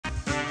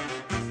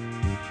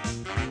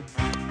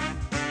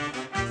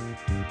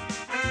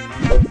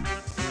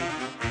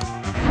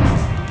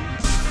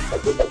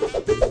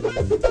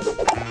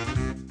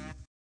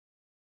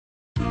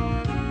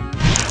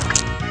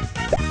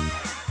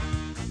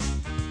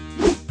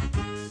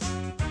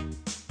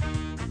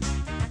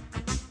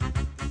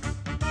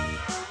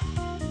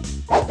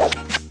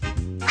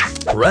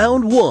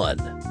Round 1.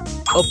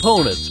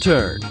 Opponent's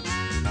turn.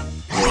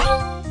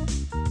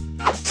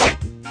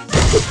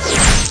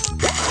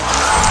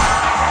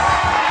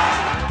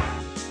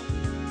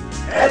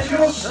 At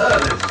your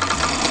service.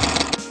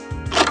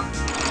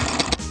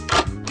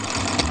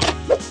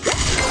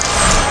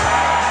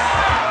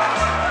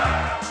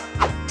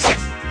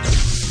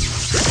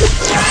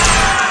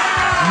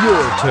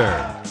 Your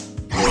turn.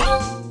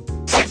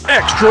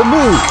 Extra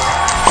move.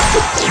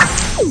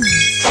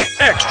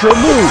 Extra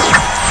move.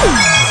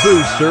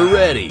 Booster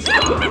ready.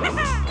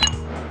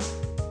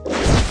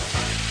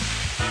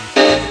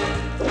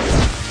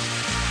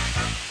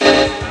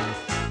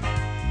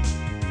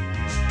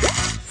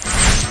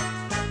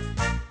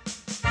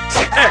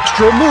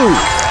 Extra move.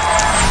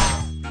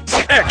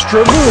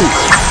 Extra move.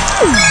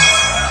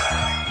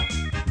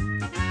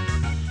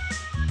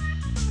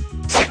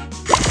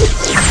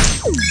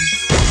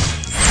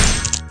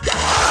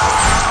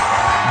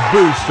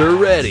 Booster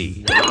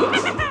ready.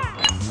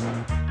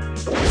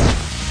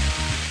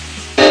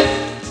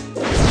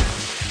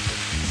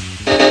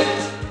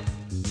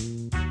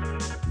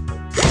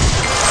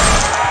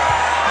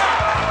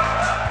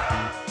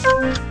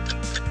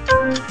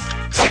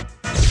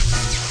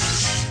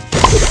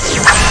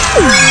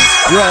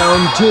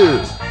 Round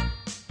 2.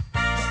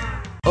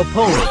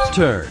 Opponent's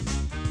turn.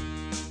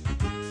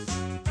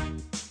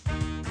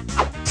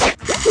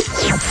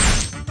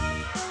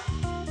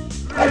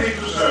 Ready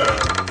to serve.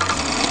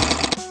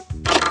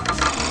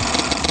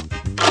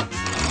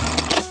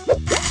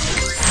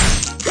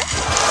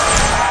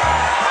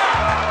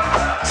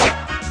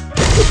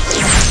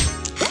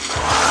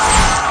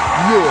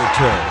 Your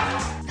turn.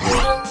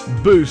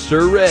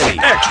 Booster ready.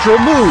 Extra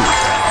move.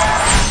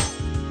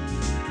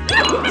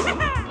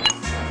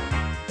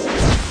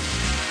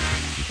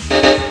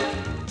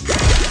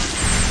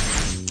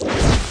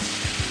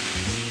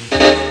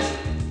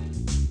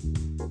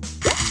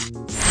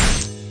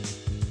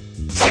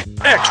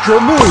 Extra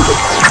move.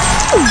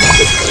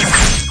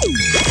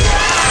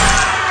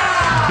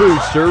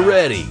 Booster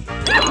ready.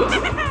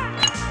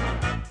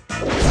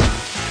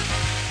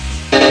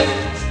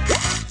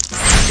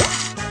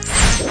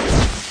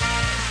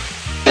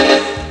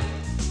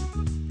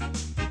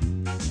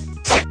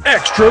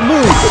 Extra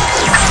move.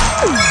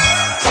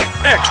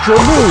 Extra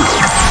move.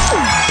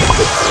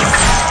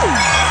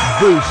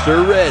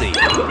 Booster ready.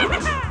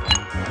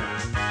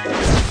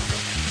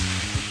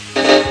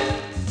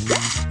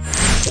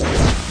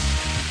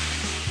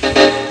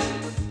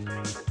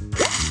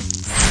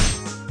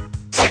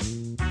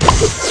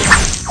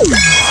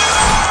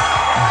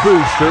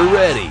 Booster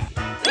ready.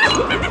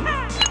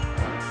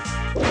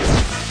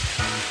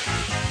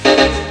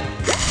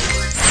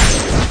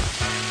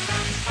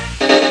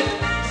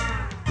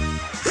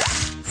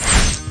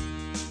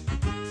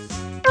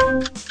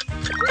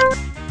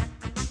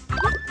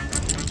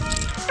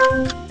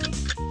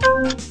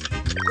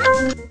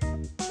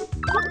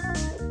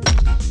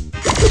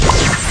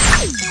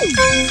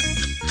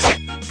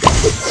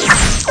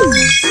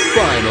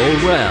 Final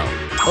round.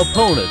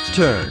 Opponent's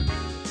turn.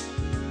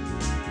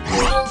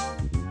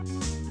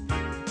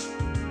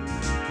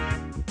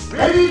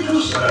 Ready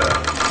to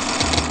serve.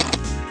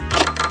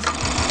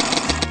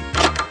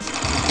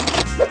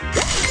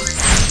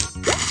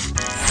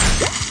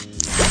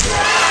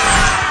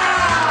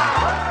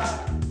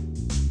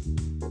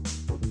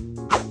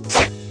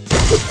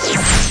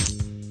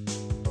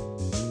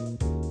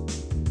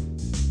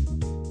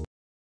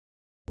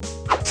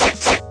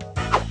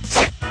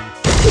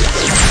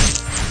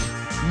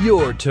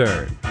 Your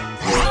turn.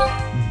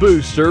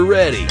 Booster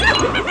ready.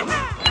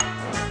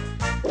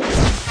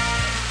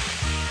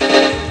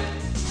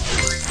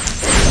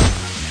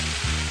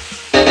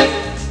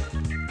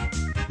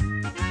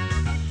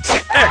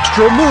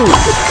 Extra move.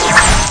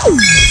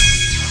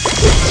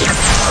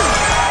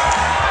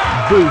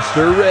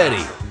 Booster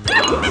ready.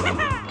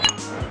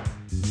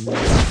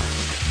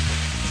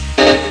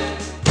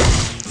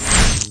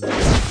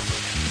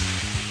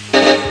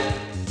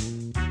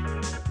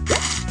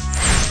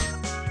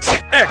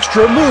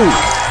 Extra move.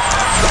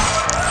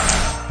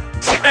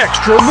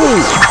 Extra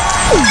move.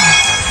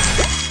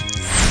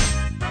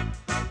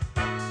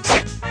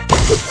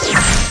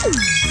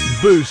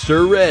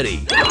 Booster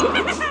ready.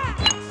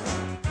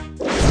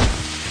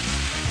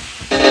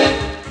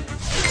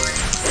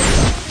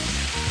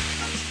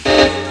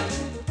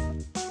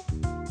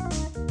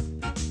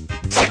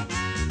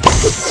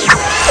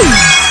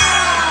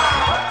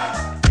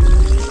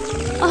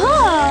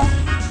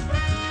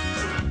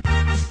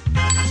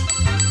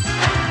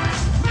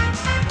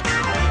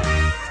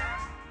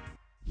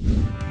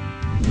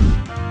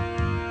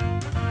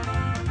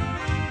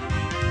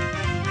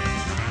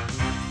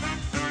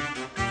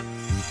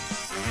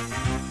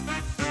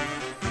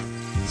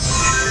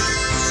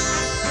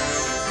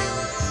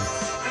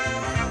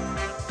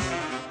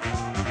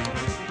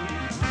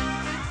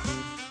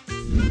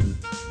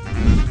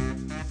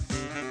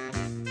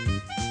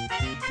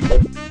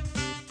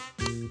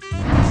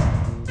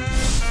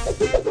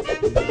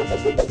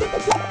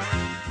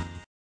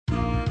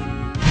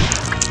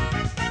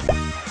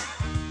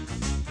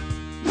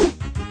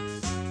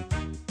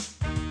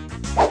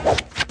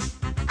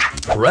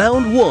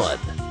 Round 1.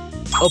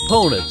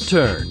 Opponent's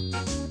turn.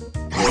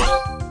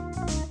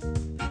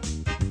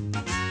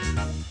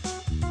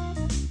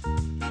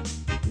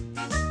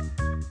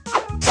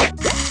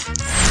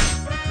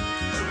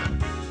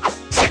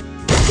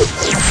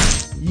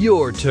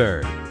 Your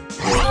turn.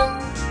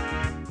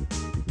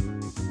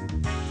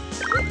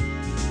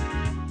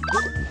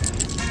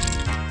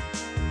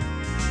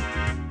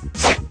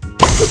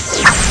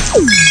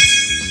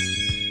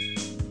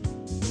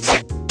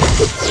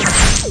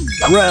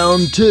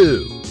 Round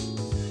 2.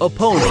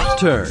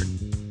 Opponent's turn.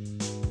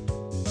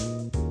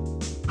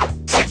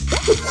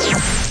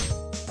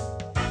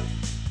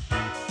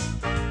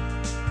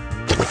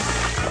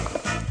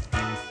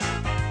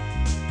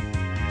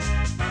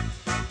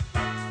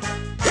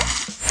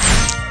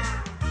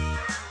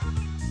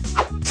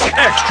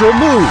 Extra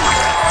move.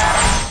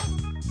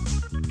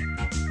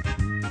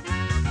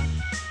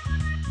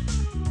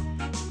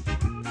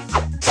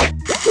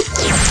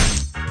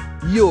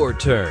 Your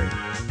turn.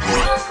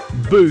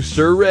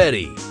 Booster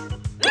ready.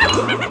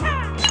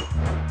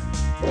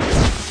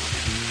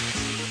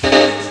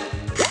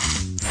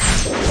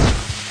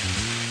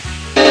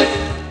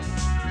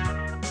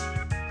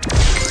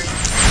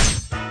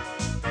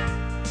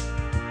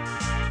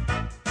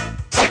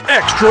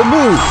 Extra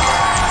move.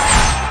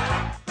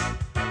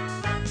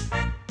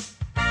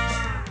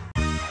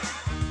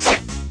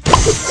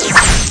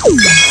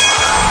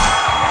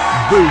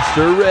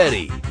 Booster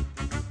ready.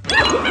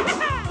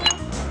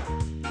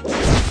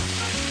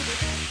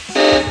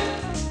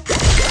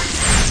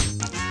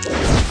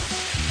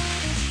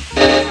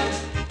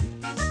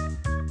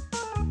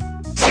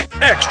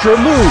 Extra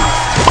move.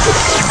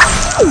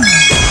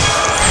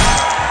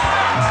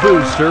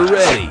 Booster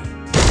ready.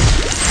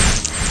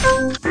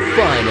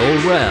 Final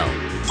round.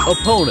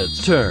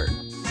 Opponent's turn.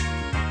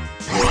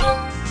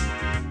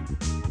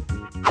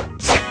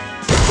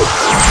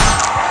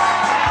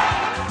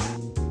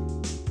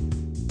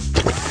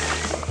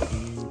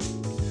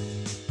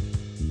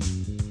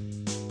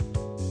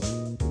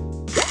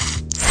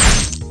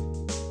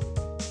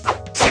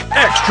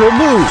 Extra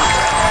move.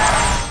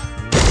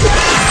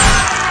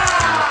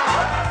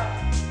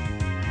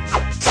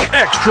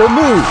 Extra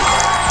move.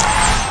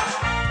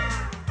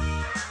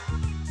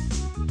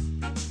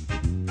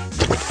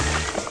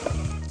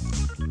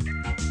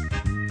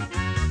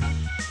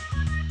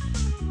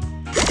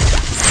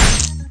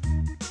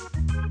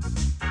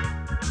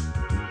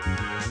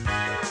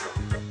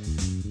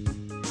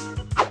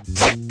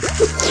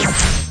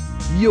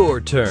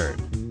 Your turn.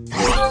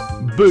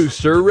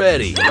 Booster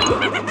ready.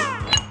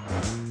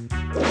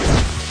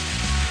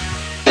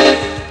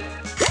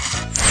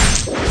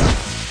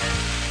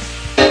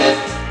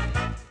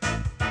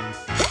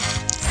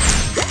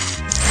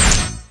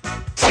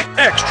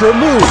 Extra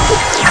move.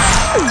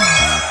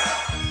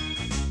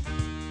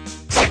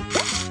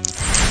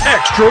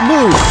 Extra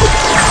move.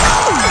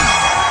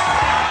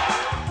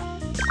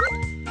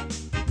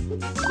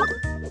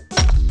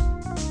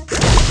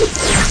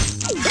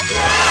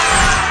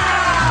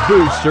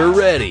 Booster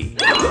ready.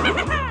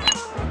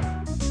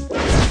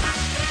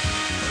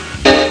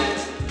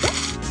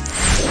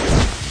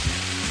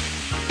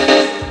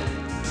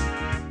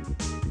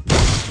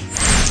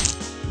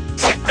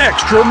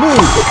 Extra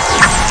move.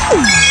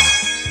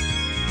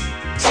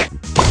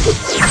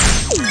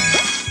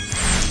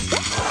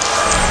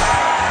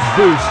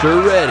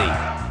 Booster ready.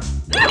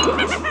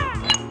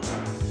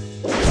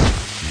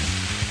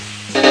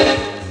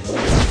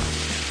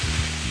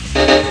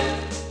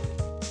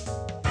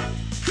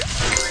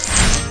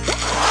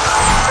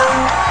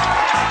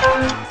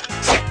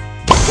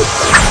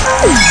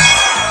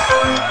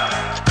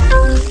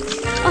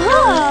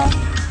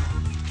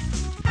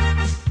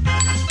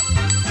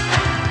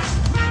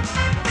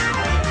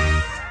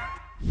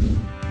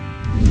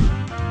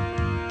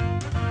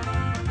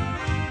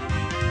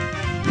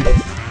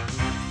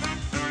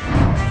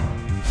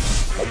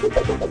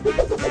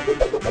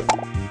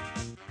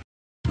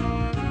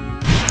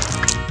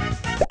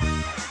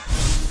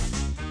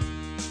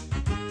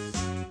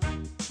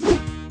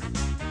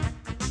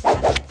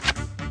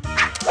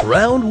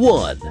 Round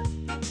 1.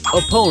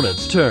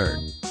 Opponent's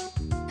turn.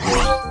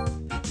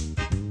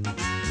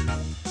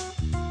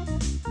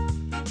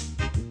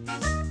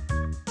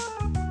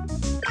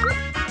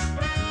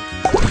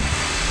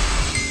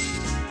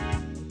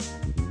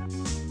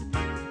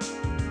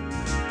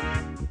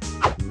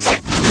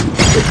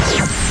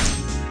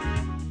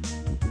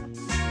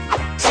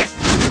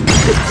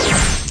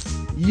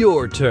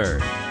 Your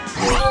turn.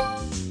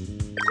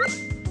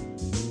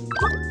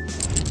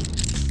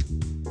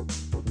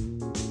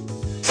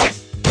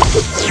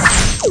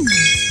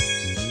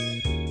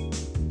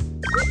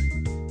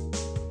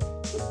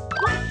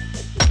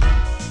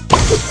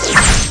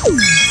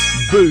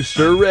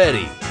 Booster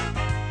ready.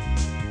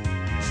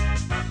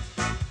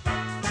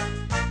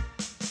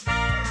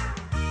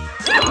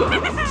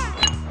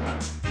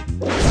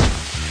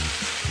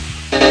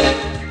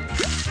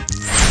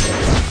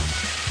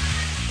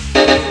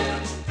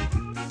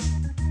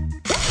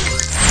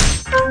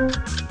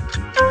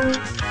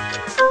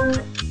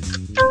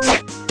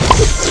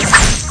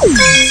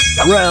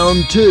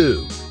 Round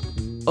 2.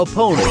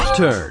 Opponent's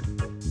turn.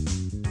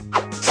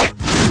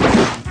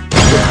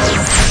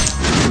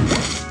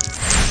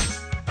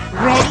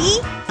 Ready?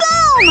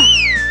 Boom!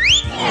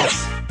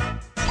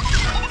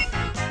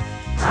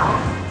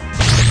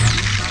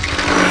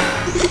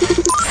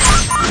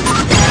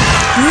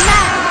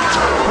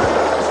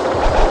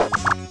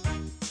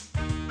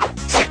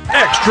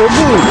 Extra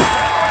move.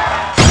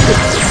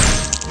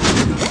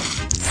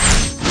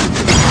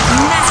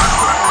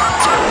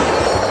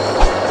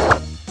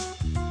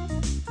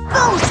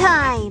 Go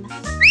time!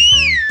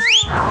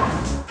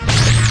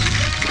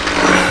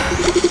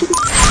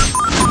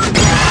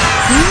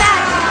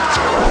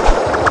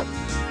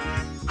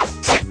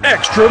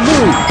 Extra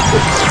move.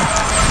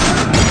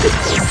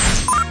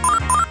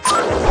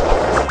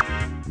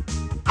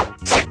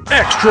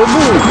 Extra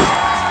move.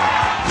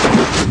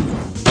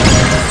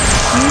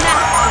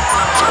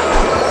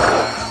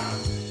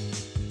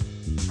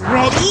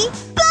 Ready?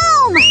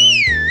 Boom!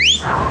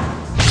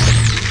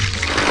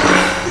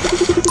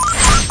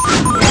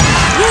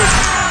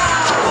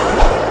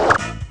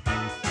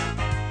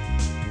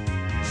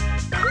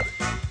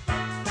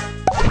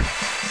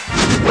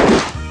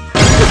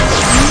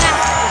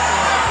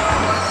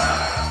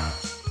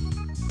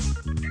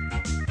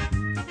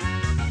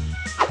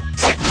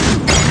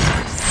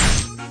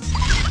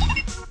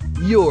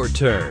 Your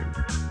turn.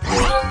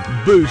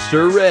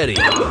 Booster ready.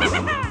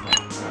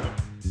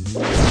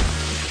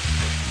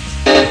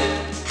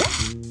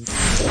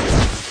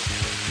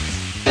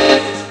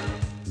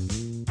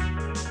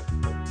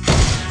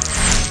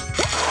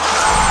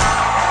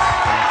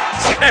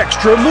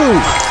 Extra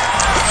move.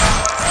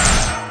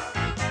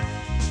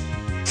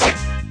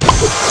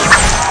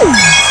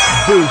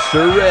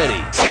 Booster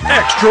ready.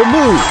 Extra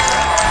move.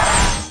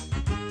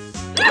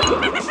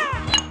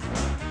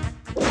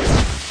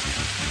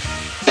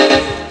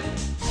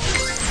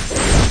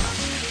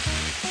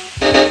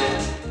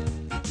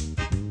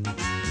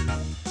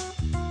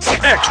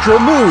 Extra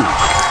move.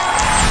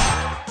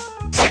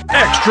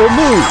 Extra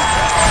move.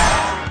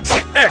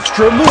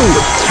 Extra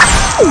move.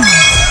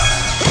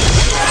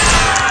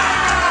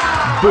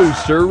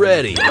 Booster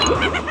ready.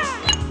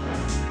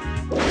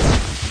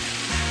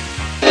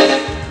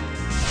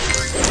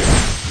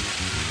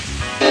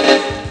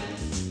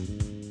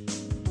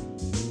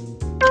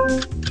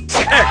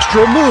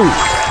 Extra move.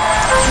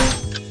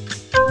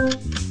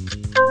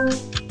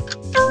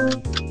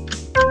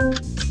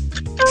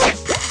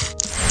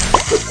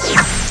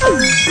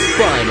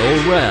 Final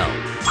round.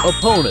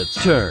 Opponent's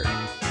turn.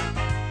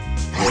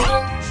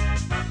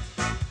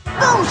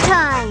 Go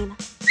time!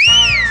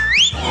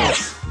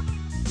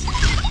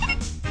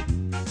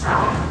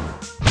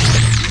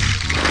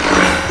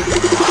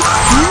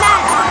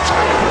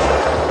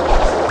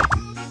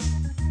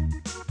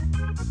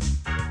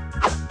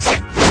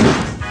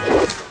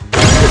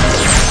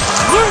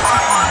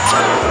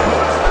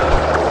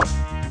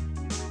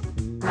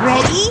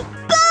 Ready?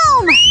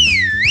 Boom!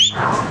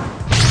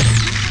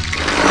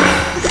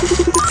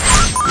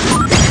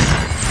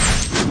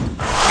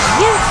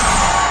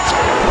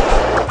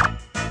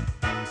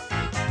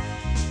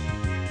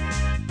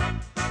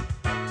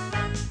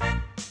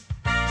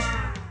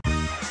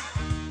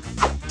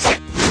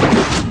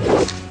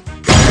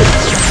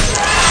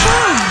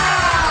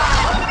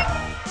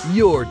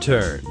 Your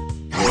turn.